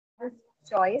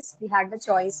choice. We had the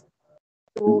choice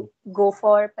to go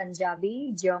for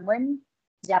Punjabi, German,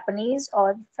 Japanese,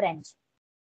 or French.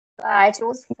 I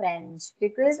chose French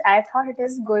because I thought it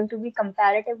is going to be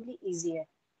comparatively easier.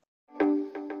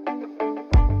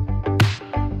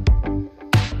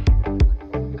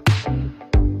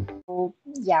 So,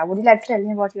 yeah, would you like to tell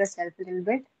me about yourself a little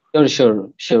bit?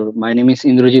 Sure. My name is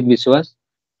Indrajit Biswas.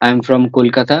 I'm from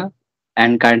Kolkata,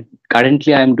 and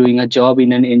currently I'm doing a job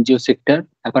in an NGO sector.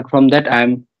 Apart from that,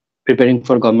 I'm preparing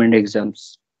for government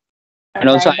exams, All and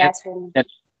also right, I have that's really, that.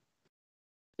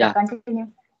 yeah, Yeah, continue.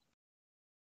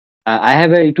 I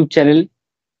have a YouTube channel.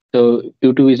 So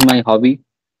YouTube is my hobby.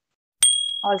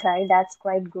 All right, that's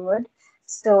quite good.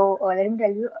 So, let me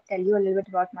tell you a little bit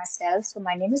about myself. So,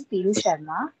 my name is Piru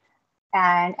Sharma,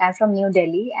 and I'm from New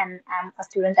Delhi, and I'm a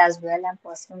student as well. I'm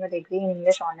pursuing a degree in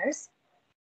English honors,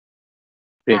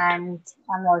 Great. and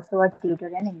I'm also a tutor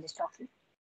in English talking.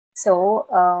 So,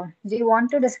 do you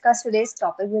want to discuss today's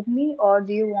topic with me, or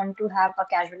do you want to have a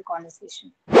casual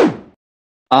conversation?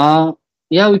 Uh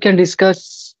yeah, we can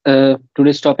discuss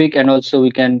today's topic, and also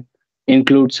we can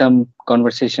include some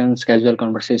conversations, casual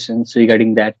conversations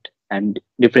regarding that and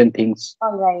different things.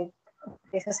 All right.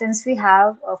 Okay, so since we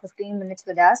have 15 minutes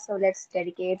with us, so let's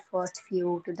dedicate first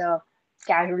few to the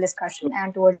casual discussion,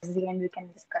 and towards the end we can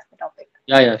discuss the topic.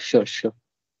 Yeah, sure.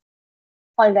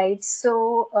 All right.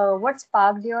 So, what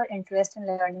sparked your interest in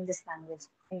learning this language,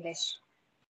 English?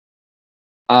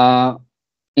 Uh,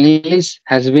 English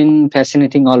has been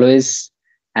fascinating always,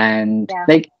 and Yeah.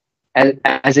 like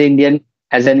as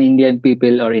an Indian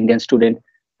people or Indian student,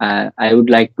 I would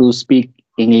like to speak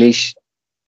English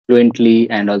fluently,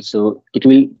 and also it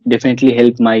will definitely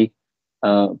help my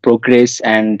progress.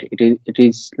 And it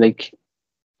is like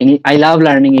I love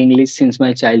learning English since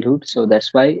my childhood, so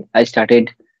that's why I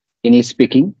started English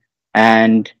speaking.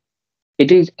 And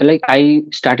it is like I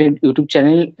started YouTube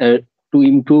channel to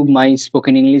improve my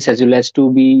spoken English, as well as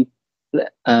to be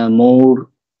more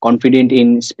confident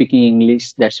in speaking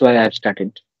English. That's why I've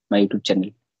started my YouTube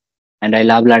channel, and I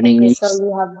love learning Okay. So English.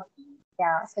 you have,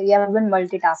 yeah. So you have been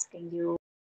multitasking. You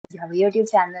have a YouTube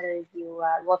channel. You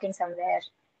are working somewhere,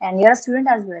 and you're a student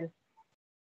as well.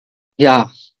 Yeah,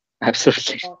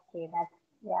 absolutely. Okay,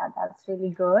 that's really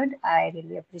good. I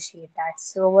really appreciate that.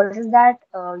 So, what is that?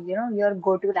 Your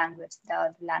go-to language,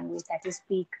 the language that you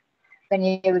speak when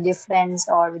you're with your friends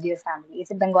or with your family.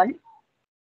 Is it Bengali?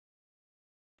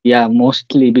 Yeah,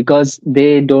 mostly because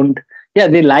they don't. Yeah,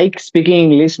 they like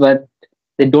speaking English, but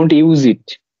they don't use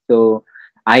it. So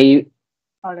I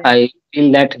All right. I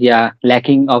feel that, yeah,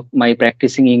 lacking of my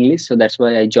practicing English. So that's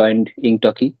why I joined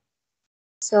Engtalki.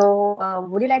 So,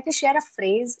 would you like to share a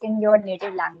phrase in your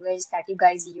native language that you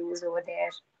guys use over there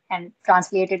and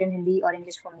translate it in Hindi or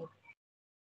English for me?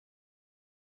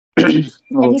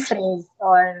 Any Okay. phrase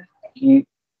or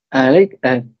Like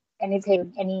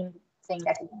anything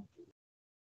that you can.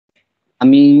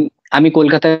 আমি আমি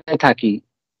কলকাতায় থাকি।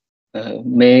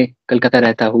 मैं कलकत्ता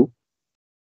रहता हूँ।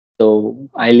 So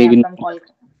I Okay, live I'm in, from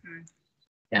Kolkata. Hmm.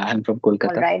 yeah, I'm from All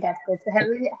Kolkata. right, that's good. So, have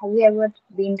you ever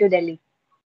been to Delhi?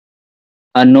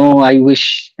 No, I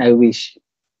wish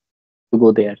to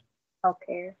go there.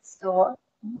 Okay, so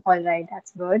all right,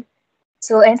 that's good.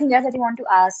 So, anything else that you want to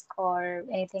ask, or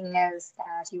anything else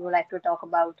that you would like to talk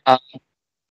about?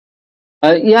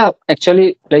 Uh, yeah,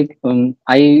 actually, like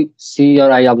I see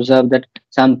or I observe that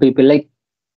some people, like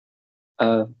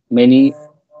many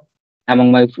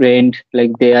among my friends,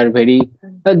 like they are very,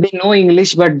 Mm. they know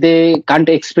English, but they can't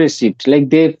express it. Like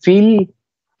they feel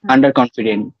Mm.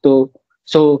 underconfident.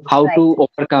 So how Right. to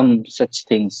overcome such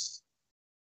things?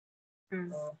 Mm.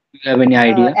 Do you have any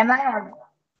idea? Am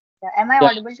I Yeah,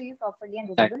 audible to you properly and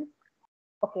right. visible?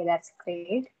 Okay, that's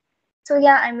great. So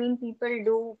yeah, I mean, people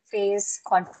do face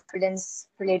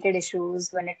confidence-related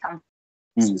issues when it comes to speaking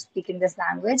this Mm.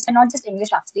 language, and not just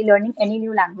English. Actually, learning any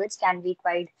new language can be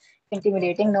quite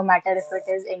intimidating, no matter if it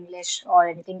is English or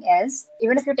anything else.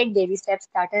 Even if you take baby steps,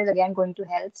 that is again going to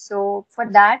help. So for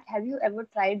that, have you ever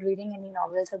tried reading any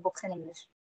novels or books in English?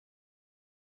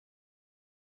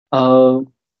 Uh,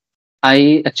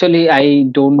 I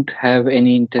don't have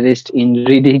any interest in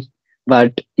reading,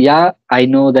 but yeah, I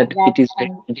know that it That's is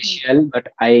very beneficial. But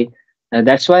I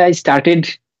that's why I started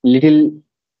little.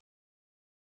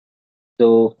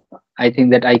 So I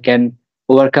think that I can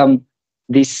overcome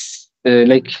this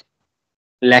like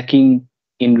lacking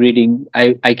in reading.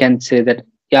 I can say that,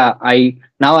 yeah, I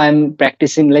now I'm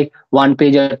practicing like one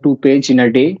page or two page in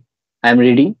a day. I'm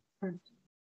reading,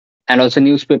 and also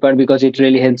newspaper, because it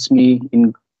really helps me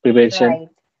in preparation. right.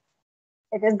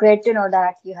 It is great to know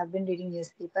that you have been reading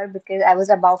newspaper because I was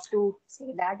about to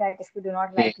say that if you do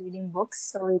not Okay. like reading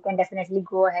books, so you can definitely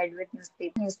go ahead with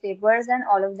newspapers, and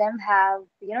all of them have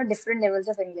different levels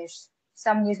of English.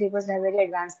 Some newspapers have very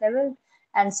advanced level,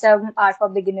 and some are for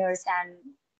beginners and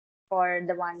for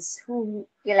the ones who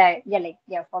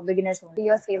for beginners only.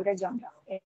 Your favorite genre?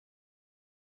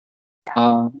 Yeah,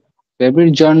 Uh,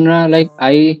 Favorite genre, like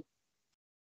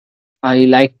I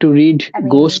like to read I mean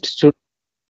ghost stories.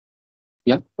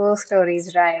 Yeah, ghost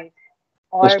stories, right?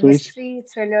 ghost Or stories. mystery,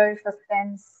 thriller,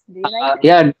 suspense. Do you like it?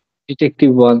 Yeah,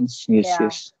 detective ones. Yes, Yeah,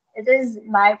 yes. it is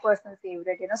my personal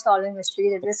favorite. Solving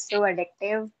mysteries. It is so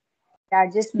addictive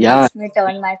that just Yeah, makes me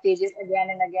turn my pages again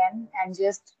and again and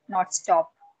just not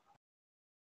stop.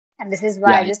 And this is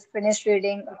why I yeah. just finished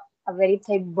reading a very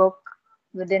thick book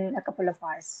within a couple of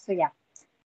hours. So yeah,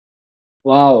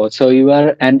 Wow. So you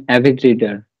are an avid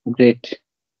reader. Great.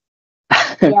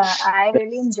 yeah, I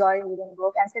really enjoy reading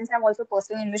book. And since I'm also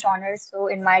pursuing English honors, so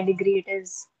in my degree, it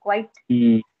is quite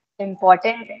Mm,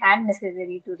 important and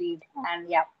necessary to read. And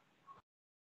yeah,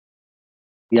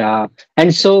 yeah.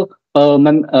 And so,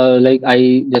 ma'am, like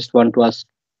I just want to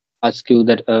ask you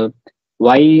that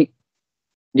why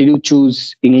did you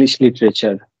choose English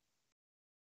literature?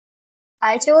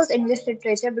 I chose English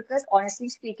literature because honestly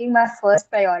speaking, my first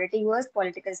priority was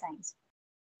political science.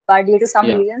 But due to some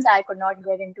Yeah. reasons, I could not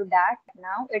get into that.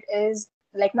 Now it is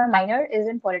like my minor is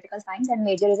in political science and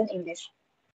major is in English.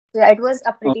 So it was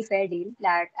a Oh, pretty fair deal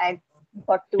that I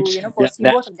got to, yeah. pursue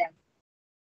both of them.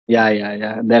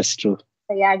 Yeah. That's true.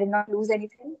 So yeah, I did not lose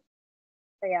anything.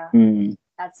 So yeah, Mm,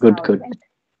 that's good. how it Good. went.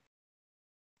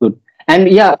 Good. And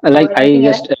yeah, Or like I anything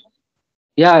else? just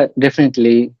yeah,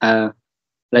 definitely.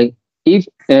 Like if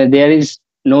there is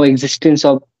no existence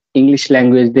of English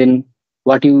language, then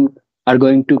what you are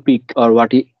going to pick or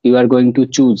what you are going to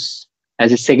choose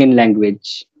as a second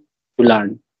language to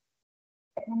learn?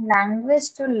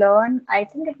 Language to learn, I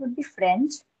think it would be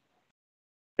French.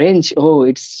 French. Oh,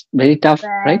 it's very tough,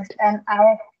 right? French, and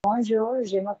I bonjour,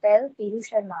 je m'appelle Piru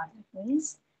Sharma. It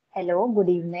means hello, good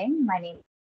evening. My name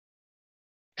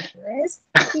is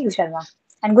Piru Sharma.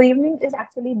 And good evening is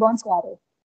actually bonsoir.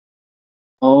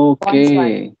 Bonsoir.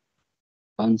 Okay.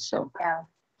 Konsa. Yeah.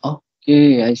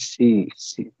 Okay, I see.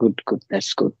 See. Good. Good.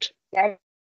 That's good. Yeah, it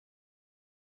is pretty tough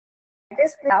again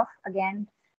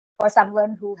for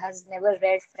someone who has never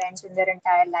read French in their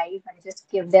entire life and just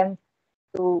give them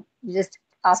to just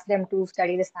ask them to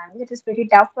study this language. It is pretty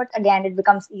tough, but again, it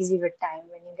becomes easy with time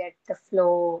when you get the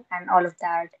flow and all of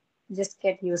that. Just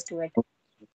get used to it.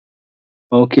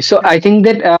 Okay, so I think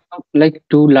that like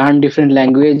to learn different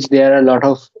language, there are a lot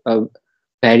of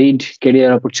varied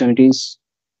career opportunities.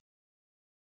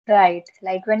 Right.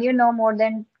 Like when you know more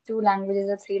than two languages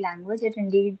or three languages,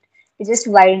 it just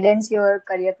widens your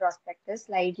career prospectus.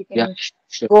 Like you Yeah, can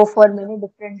sure. go for many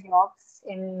different jobs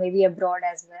in maybe abroad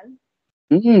as well.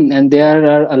 And So yeah.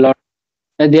 there are a lot.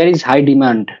 There is high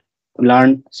demand to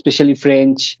learn, especially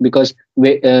French,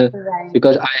 Right.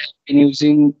 because I have been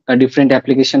using a different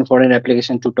application, foreign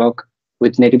application, to talk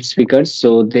with native speakers.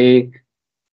 So they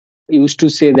used to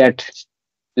say that,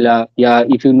 yeah,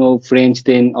 if you know French,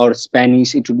 then or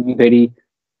Spanish, it would be very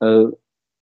uh,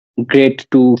 great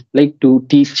to like to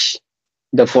teach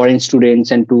the foreign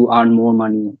students and to earn more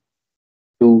money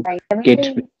to Right. I mean, get.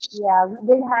 yeah, we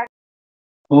did have.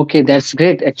 Okay, that's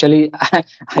great. Actually,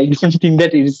 I don't think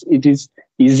that it is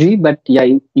easy, but yeah,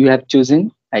 you have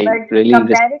chosen. I But really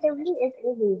comparatively, it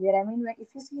is easier. I mean, if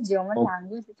you see German respect.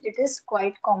 language, it is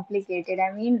quite complicated.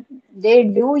 I mean, they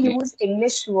do Okay. use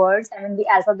English words. I mean, the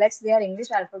alphabets, they are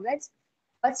English alphabets,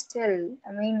 but still,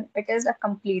 I mean, it is a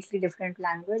completely different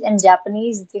language. And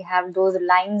Japanese, they have those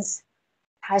lines,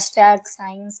 hashtag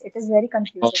signs. It is very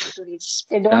Oh, confusing to read.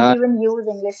 They don't yeah. even use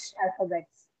English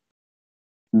alphabets.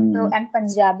 So, Hmm. and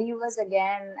Punjabi was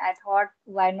again, I thought,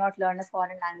 why not learn a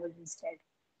foreign language instead?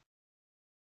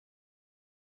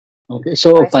 Okay, So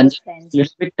so I chose Punjab French.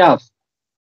 little bit tough.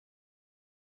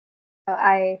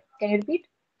 Can you repeat?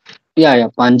 Yeah.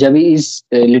 Punjabi is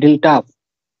a little tough.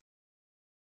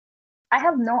 I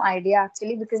have no idea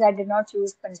actually because I did not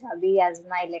choose Punjabi as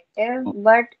my elective.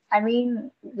 But I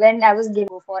mean, when I was given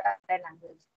go for a foreign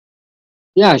language,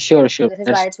 Yeah, sure. so this is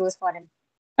why That's I chose foreign.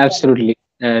 Yeah, absolutely,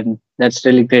 and that's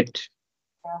really great.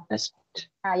 yeah. That's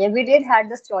Yeah, we did had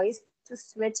this choice to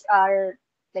switch our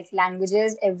like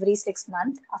languages every 6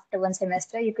 months. After one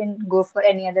semester, you can go for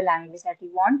any other language that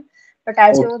you want. But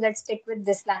I okay. chose let's stick with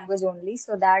this language only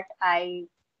so that I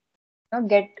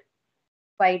get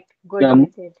quite good Yeah,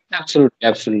 with it. Yeah.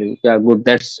 absolutely. Yeah, good.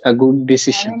 That's a good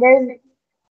I decision. mean, there's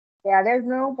Yeah, there's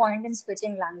no point in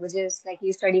switching languages. Like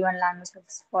you study one language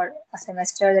for a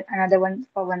semester, then another one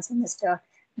for one semester.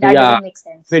 That Yeah, doesn't make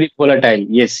sense. very volatile.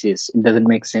 Yes, yes, it doesn't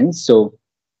make sense. So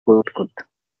good, good.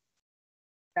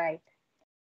 Right.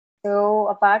 So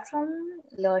apart from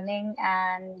learning,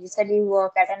 and you said you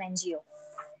work at an NGO.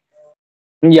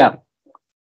 Yeah,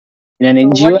 in an So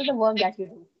what NGO, is the work that you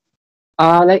do?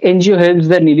 like NGO helps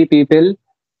the needy people,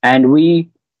 and we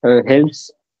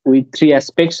helps with three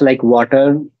aspects like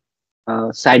water,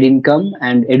 side income,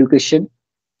 and education.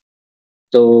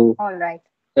 So All right.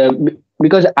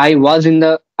 because I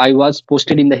was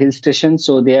posted in the hill station,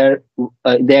 so there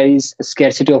is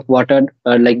scarcity of water,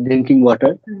 like drinking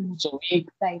water. Mhm. So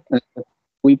Right. uh,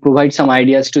 we provide some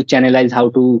ideas to channelize how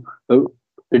to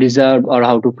reserve or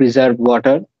how to preserve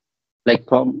water, like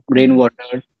from Mhm.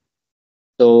 rainwater.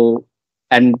 So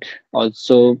and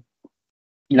also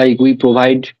like we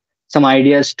provide some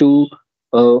ideas to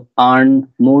earn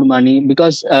more money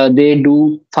because they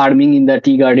do farming in the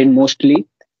tea garden mostly.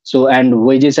 So and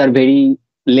wages are very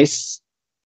less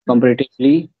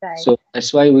comparatively. Right. So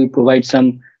that's why we provide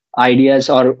some ideas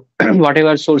or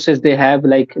whatever sources they have,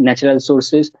 like natural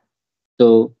sources.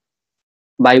 So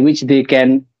by which they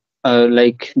can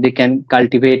like they can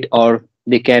cultivate or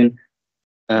they can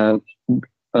uh,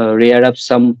 rear up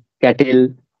some cattle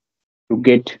to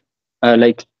get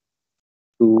like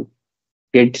to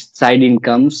get side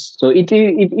incomes. So it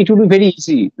would be very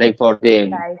easy like for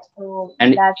them, Right. So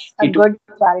and that's a it would,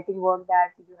 good charity work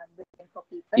that you have been doing for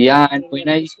people, and yeah. I And really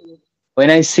appreciate. when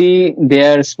I see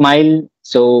their smile,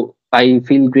 so I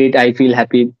feel great. I feel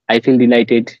happy. I feel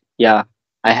delighted. Yeah,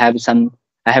 I have some.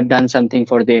 I have done something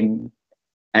for them,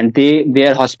 and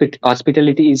their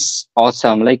hospitality is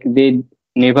awesome. Like they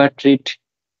never treat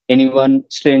anyone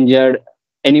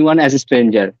as a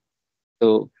stranger.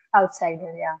 So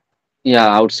Outsider, yeah. yeah,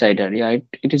 outsider. Yeah,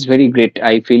 it is very great.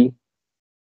 I feel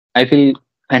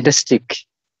fantastic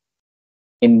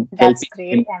in That's helping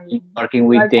great. them, in And working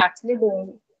with you're them. actually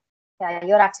doing, yeah,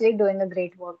 you're actually doing a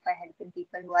great work by helping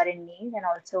people who are in need and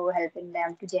also helping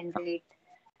them to generate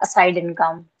a side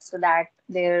income so that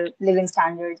their living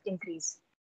standards increase.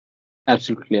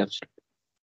 Absolutely, absolutely.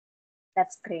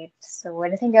 That's great. So,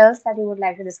 anything else that you would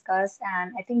like to discuss?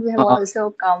 And I think we have Uh,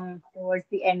 also come towards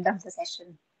the end of the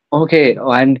session. okay,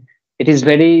 and it is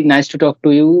very nice to talk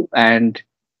to you, and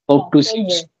Yeah, hope to see same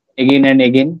here. you again and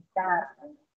again. Yeah,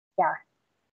 yeah.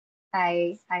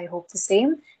 I hope the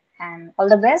same. And all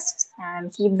the best.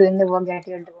 And keep doing the work that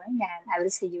you're doing. And I will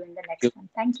see you in the You- next one.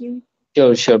 Thank you.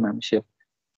 Sure, sure, ma'am. Sure.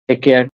 Take care.